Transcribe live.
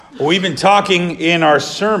Well, we've been talking in our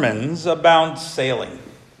sermons about sailing,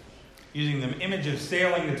 using the image of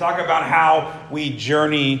sailing to talk about how we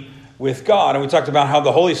journey with God. And we talked about how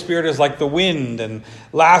the Holy Spirit is like the wind. And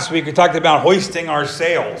last week we talked about hoisting our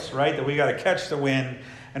sails, right? That we got to catch the wind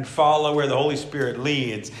and follow where the Holy Spirit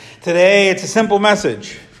leads. Today, it's a simple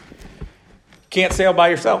message. You can't sail by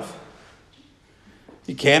yourself.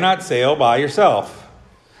 You cannot sail by yourself.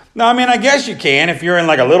 Now, I guess you can if you're in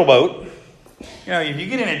like a little boat. If you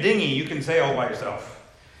get in a dinghy, you can sail by yourself.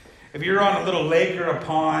 If you're on a little lake or a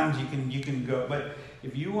pond, you can go. But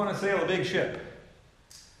if you want to sail a big ship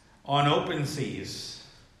on open seas,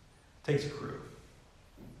 it takes a crew.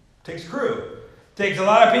 It takes a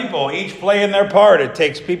lot of people, each playing their part. It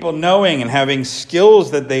takes people knowing and having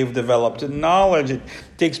skills that they've developed and knowledge. It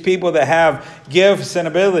takes people that have gifts and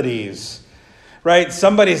abilities. Right?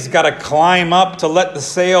 Somebody's got to climb up to let the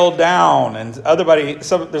sail down. And there's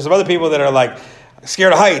some other people that are like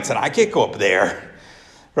scared of heights, and I can't go up there.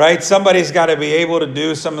 Right? Somebody's got to be able to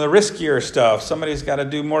do some of the riskier stuff. Somebody's got to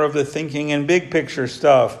do more of the thinking and big picture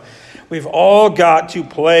stuff. We've all got to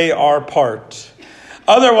play our part.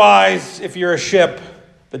 Otherwise, if you're a ship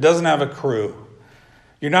that doesn't have a crew,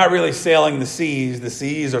 you're not really sailing the seas. The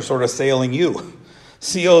seas are sort of sailing you.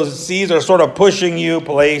 Seas are sort of pushing you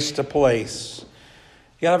place to place.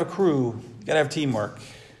 You got to have a crew. You got to have teamwork.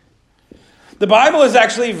 The Bible is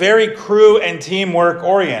actually very crew and teamwork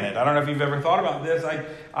oriented. I don't know if you've ever thought about this.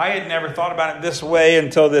 I had never thought about it this way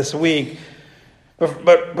until this week.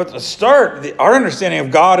 But to start, our understanding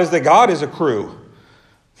of God is that God is a crew.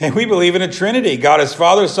 And we believe in a Trinity. God is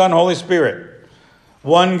Father, Son, Holy Spirit.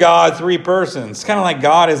 One God, three persons. It's kind of like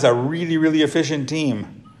God is a really, really efficient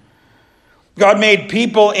team. God made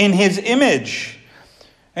people in His image.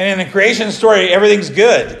 And in the creation story, everything's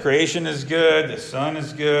good. The creation is good. The sun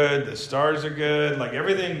is good. The stars are good. Like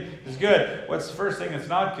everything is good. What's the first thing that's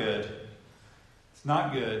not good? It's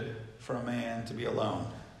not good for a man to be alone.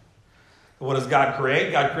 What does God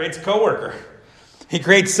create? God creates a coworker. He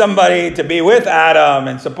creates somebody to be with Adam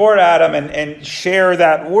and support Adam and share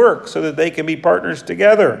that work so that they can be partners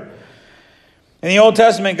together. In the Old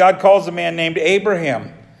Testament, God calls a man named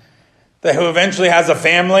Abraham, who eventually has a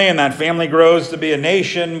family, and that family grows to be a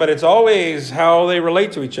nation, but it's always how they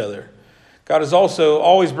relate to each other. God is also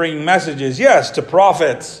always bringing messages, yes, to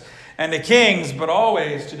prophets and to kings, but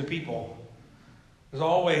always to the people. There's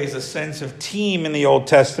always a sense of team in the Old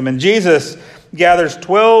Testament. Jesus gathers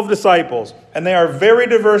 12 disciples, and they are very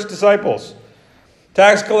diverse disciples.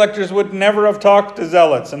 Tax collectors would never have talked to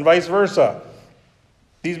zealots, and vice versa.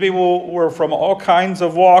 These people were from all kinds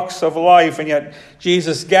of walks of life, and yet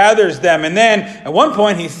Jesus gathers them. And then at one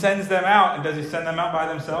point he sends them out. And does he send them out by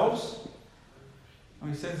themselves?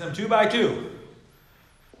 He sends them two by two.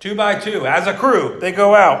 Two by two. As a crew, they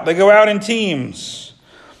go out. They go out in teams.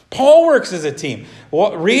 Paul works as a team.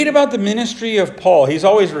 Read about the ministry of Paul. He's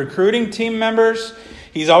always recruiting team members.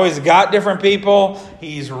 He's always got different people.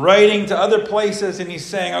 He's writing to other places, and he's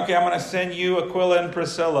saying, okay, I'm going to send you Aquila and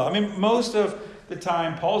Priscilla. Most of the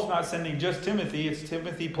time, Paul's not sending just Timothy. It's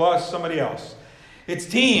Timothy plus somebody else. It's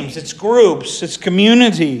teams, it's groups, it's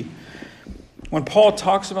community. When Paul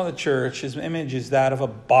talks about the church, his image is that of a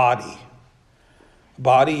body. A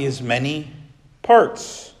body is many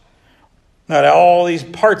parts. Not all these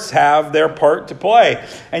parts have their part to play.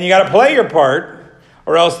 And you got to play your part,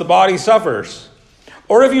 or else the body suffers.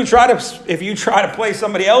 Or if you try to play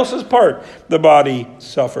somebody else's part, the body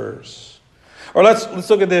suffers. Or let's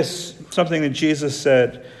look at this, something that Jesus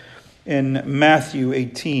said in Matthew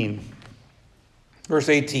 18. Verse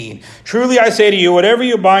 18. Truly I say to you, whatever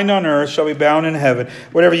you bind on earth shall be bound in heaven.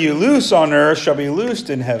 Whatever you loose on earth shall be loosed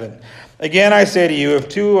in heaven. Again I say to you, if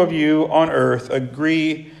two of you on earth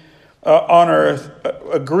agree about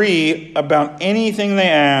anything they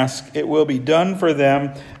ask, it will be done for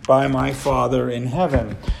them by my Father in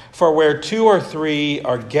heaven. For where two or three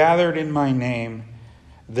are gathered in my name,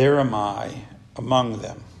 there am I among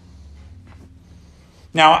them.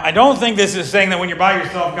 Now, I don't think this is saying that when you're by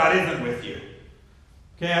yourself, God isn't with you.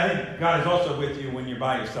 Okay, I think God is also with you when you're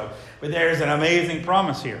by yourself. But there's an amazing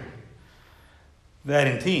promise here. That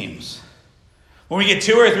in teams, when we get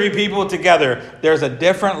two or three people together, there's a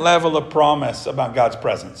different level of promise about God's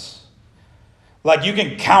presence. Like you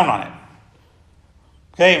can count on it.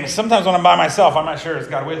 Okay, sometimes when I'm by myself, I'm not sure is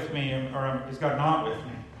God with me or is God not with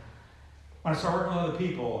me. When I start working with other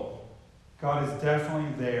people, God is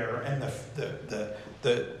definitely there, and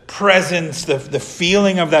the presence, the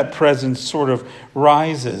feeling of that presence sort of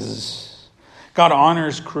rises. God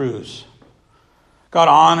honors crews. God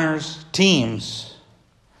honors teams.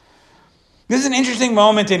 This is an interesting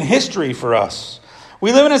moment in history for us.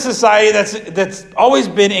 We live in a society that's always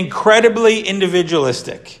been incredibly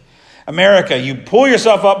individualistic. America, you pull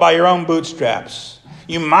yourself up by your own bootstraps.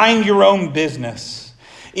 You mind your own business.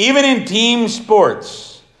 Even in team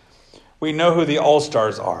sports, we know who the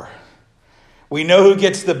all-stars are. We know who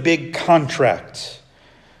gets the big contract.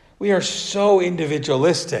 We are so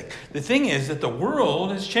individualistic. The thing is that the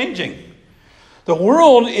world is changing. The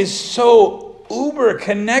world is so uber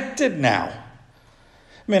connected now.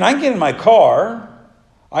 I mean, I can get in my car,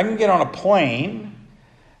 I can get on a plane,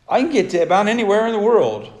 I can get to about anywhere in the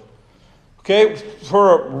world. Okay,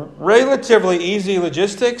 for relatively easy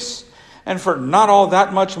logistics and for not all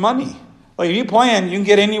that much money. Like if you plan, you can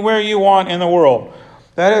get anywhere you want in the world.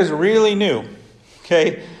 That is really new.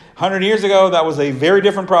 Okay, 100 years ago, that was a very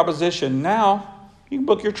different proposition. Now, you can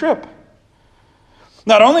book your trip.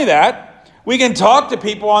 Not only that, we can talk to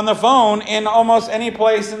people on the phone in almost any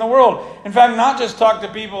place in the world. In fact, not just talk to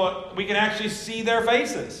people, we can actually see their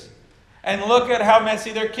faces and look at how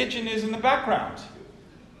messy their kitchen is in the background.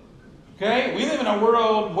 Okay? We live in a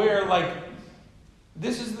world where,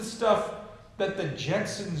 this is the stuff that the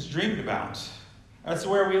Jetsons dreamed about. That's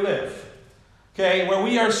where we live. Okay? Where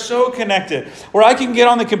we are so connected. Where I can get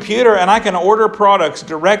on the computer and I can order products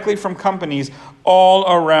directly from companies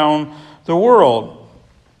all around the world.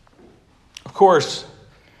 Of course,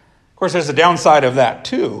 there's a downside of that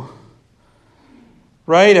too.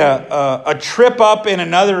 Right? A trip up in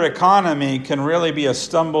another economy can really be a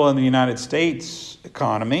stumble in the United States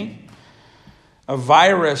economy. A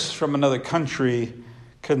virus from another country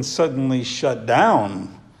can suddenly shut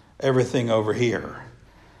down everything over here.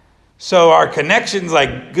 So our connections,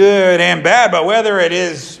 good and bad, but whether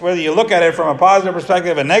you look at it from a positive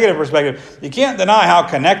perspective, a negative perspective, you can't deny how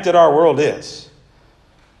connected our world is.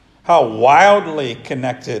 How wildly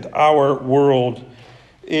connected our world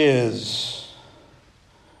is.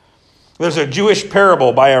 There's a Jewish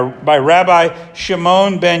parable by Rabbi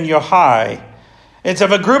Shimon ben Yochai. It's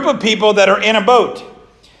of a group of people that are in a boat.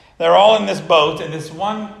 They're all in this boat, and this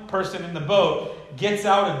one person in the boat gets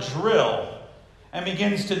out a drill and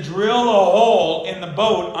begins to drill a hole in the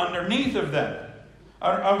boat underneath of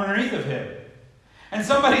him. And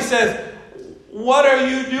somebody says, "What are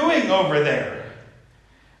you doing over there?"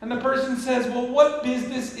 And the person says, "Well, what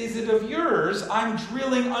business is it of yours? I'm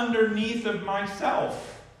drilling underneath of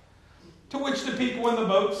myself." To which the people in the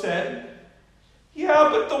boat said, "Yeah,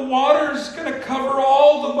 but the water's going to cover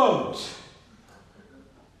all the boat."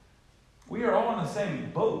 We are all in the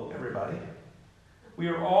same boat, everybody. We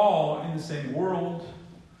are all in the same world.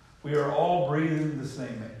 We are all breathing the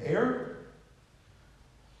same air.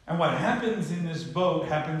 And what happens in this boat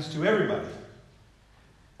happens to everybody.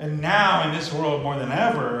 And now in this world more than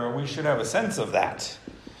ever, we should have a sense of that.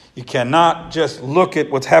 You cannot just look at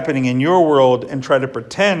what's happening in your world and try to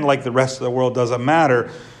pretend like the rest of the world doesn't matter.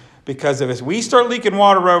 Because if we start leaking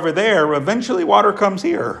water over there, eventually water comes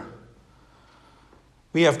here.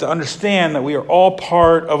 We have to understand that we are all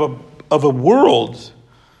part of a world,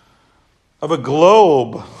 of a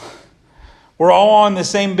globe. We're all on the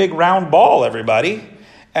same big round ball, everybody.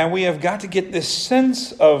 And we have got to get this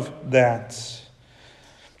sense of that.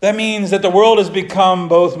 That means that the world has become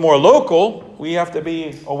both more local. We have to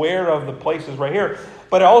be aware of the places right here.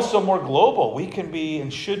 But also more global. We can be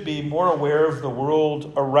and should be more aware of the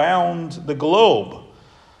world around the globe.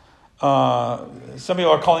 Some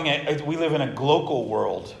people are calling it, we live in a global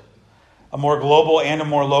world. A more global and a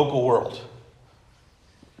more local world.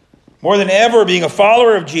 More than ever, being a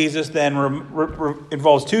follower of Jesus then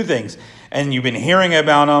involves two things. And you've been hearing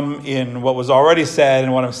about them in what was already said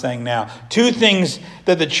and what I'm saying now. Two things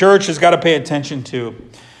that the church has got to pay attention to.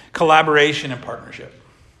 Collaboration and partnership.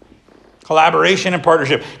 Collaboration and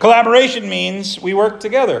partnership. Collaboration means we work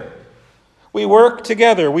together. We work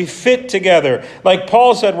together. We fit together. Like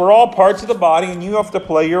Paul said, we're all parts of the body and you have to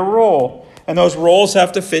play your role. And those roles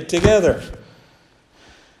have to fit together.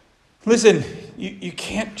 Listen, you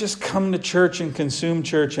can't just come to church and consume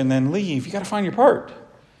church and then leave. You got to find your part.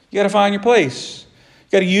 You got to find your place.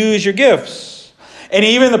 You got to use your gifts. And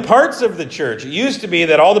even the parts of the church. It used to be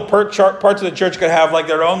that all the parts of the church could have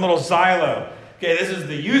their own little silo. Okay, this is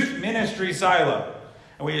the youth ministry silo.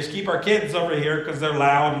 And we just keep our kids over here because they're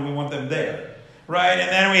loud and we want them there. Right? And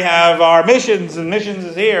then we have our missions, and missions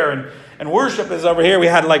is here. And worship is over here. We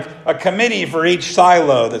had a committee for each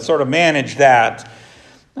silo that sort of managed that.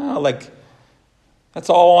 No, that's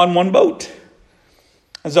all on one boat.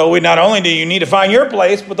 And so not only do you need to find your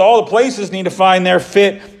place, but all the places need to find their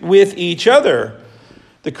fit with each other.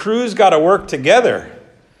 The crew's got to work together.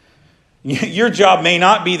 Your job may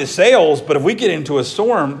not be the sails, but if we get into a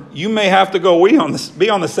storm, you may have to go be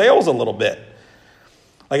on the sails a little bit.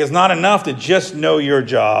 Like, it's not enough to just know your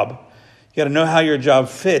job. You got to know how your job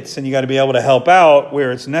fits, and you got to be able to help out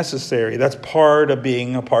where it's necessary. That's part of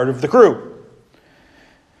being a part of the crew.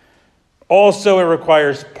 Also, it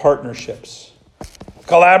requires partnerships.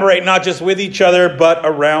 Collaborate not just with each other, but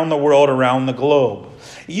around the world, around the globe.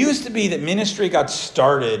 It used to be that ministry got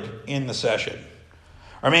started in the session.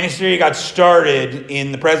 Our ministry got started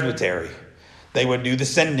in the presbytery. They would do the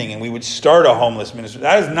sending, and we would start a homeless ministry.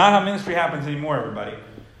 That is not how ministry happens anymore, everybody.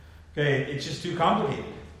 Okay, it's just too complicated.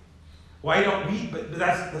 Why don't we? But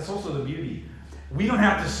that's also the beauty. We don't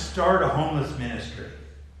have to start a homeless ministry.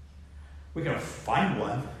 We can find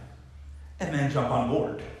one and then jump on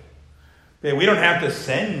board. Okay, we don't have to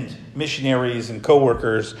send missionaries and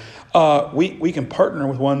co-workers. We can partner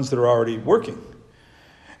with ones that are already working.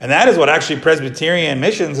 And that is what actually Presbyterian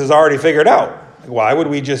Missions has already figured out. Why would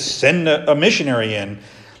we just send a missionary in?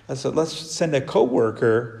 Let's send a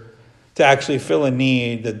co-worker to actually fill a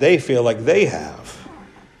need that they feel like they have.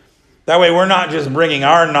 That way we're not just bringing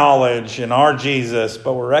our knowledge and our Jesus,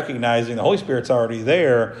 but we're recognizing the Holy Spirit's already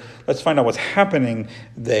there. Let's find out what's happening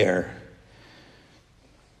there.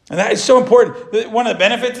 And that is so important. One of the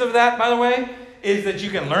benefits of that, by the way, is that you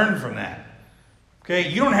can learn from that. Okay,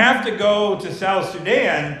 you don't have to go to South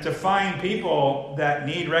Sudan to find people that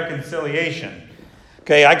need reconciliation.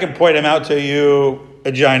 Okay, I can point them out to you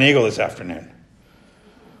at Giant Eagle this afternoon.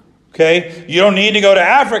 Okay, you don't need to go to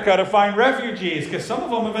Africa to find refugees, because some of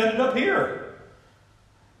them have ended up here.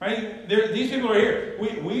 Right? These people are here.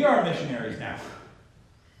 We are missionaries now.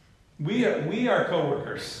 We are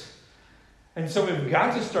co-workers. And so we've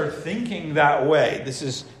got to start thinking that way. This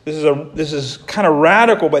is kind of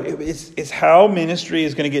radical, but it's how ministry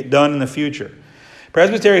is going to get done in the future.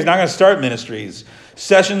 Presbytery is not going to start ministries.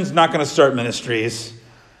 Session's not going to start ministries.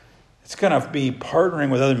 It's going to be partnering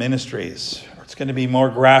with other ministries. Or it's going to be more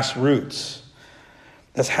grassroots.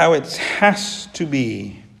 That's how it has to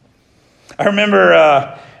be. I remember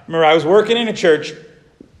I was working in a church. It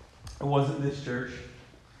wasn't this church.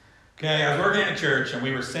 Okay, I was working in a church, and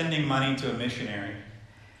we were sending money to a missionary,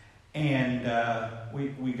 and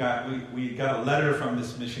we got a letter from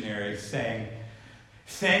this missionary saying,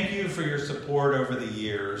 "Thank you for your support over the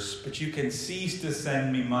years, but you can cease to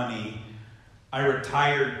send me money. I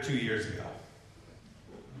retired 2 years ago."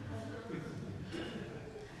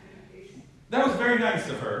 That was very nice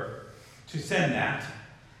of her to send that,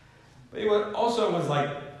 but it also was like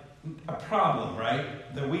a problem,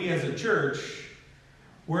 right? That we as a church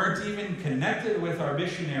weren't even connected with our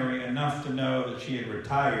missionary enough to know that she had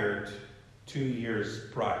retired 2 years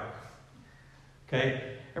prior. Okay?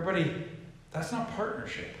 Everybody, that's not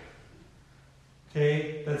partnership.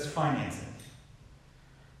 Okay? That's financing.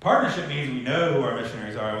 Partnership means we know who our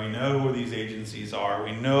missionaries are. We know who these agencies are.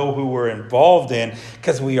 We know who we're involved in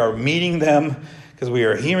because we are meeting them, because we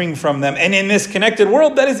are hearing from them. And in this connected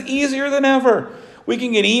world, that is easier than ever. We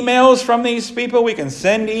can get emails from these people. We can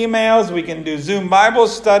send emails. We can do Zoom Bible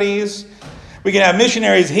studies. We can have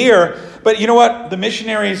missionaries here. But you know what? The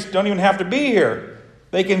missionaries don't even have to be here.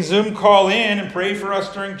 They can Zoom call in and pray for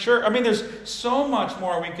us during church. I mean, there's so much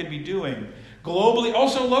more we could be doing globally,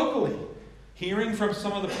 also locally. Hearing from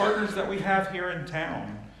some of the partners that we have here in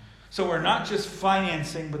town. So we're not just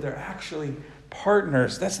financing, but they're actually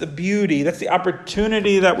partners. That's the beauty. That's the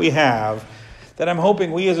opportunity that we have, that I'm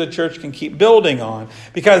hoping we as a church can keep building on,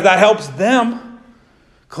 because that helps them.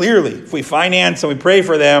 Clearly, if we finance and we pray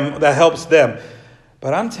for them, that helps them.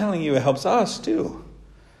 But I'm telling you, it helps us too.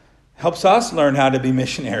 It helps us learn how to be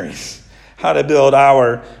missionaries, how to build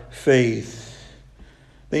our faith.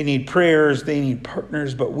 They need prayers, they need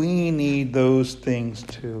partners, but we need those things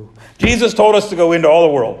too. Jesus told us to go into all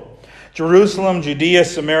the world. Jerusalem, Judea,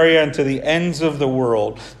 Samaria, and to the ends of the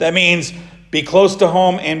world. That means be close to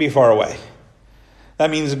home and be far away. That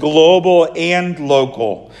means global and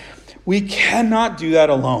local. We cannot do that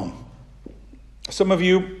alone. Some of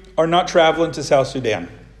you are not traveling to South Sudan.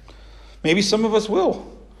 Maybe some of us will.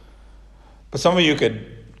 But some of you could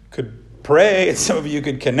pray, and some of you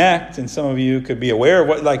could connect, and some of you could be aware of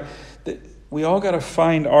what, we all got to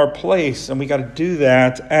find our place, and we got to do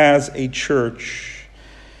that as a church.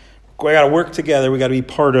 We got to work together. We got to be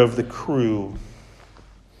part of the crew.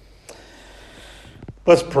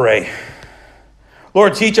 Let's pray.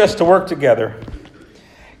 Lord, teach us to work together.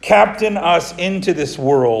 Captain us into this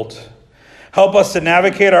world. Help us to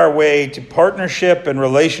navigate our way to partnership and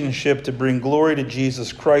relationship to bring glory to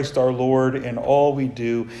Jesus Christ our Lord in all we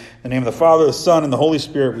do. In the name of the Father, the Son, and the Holy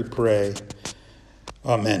Spirit we pray.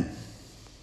 Amen.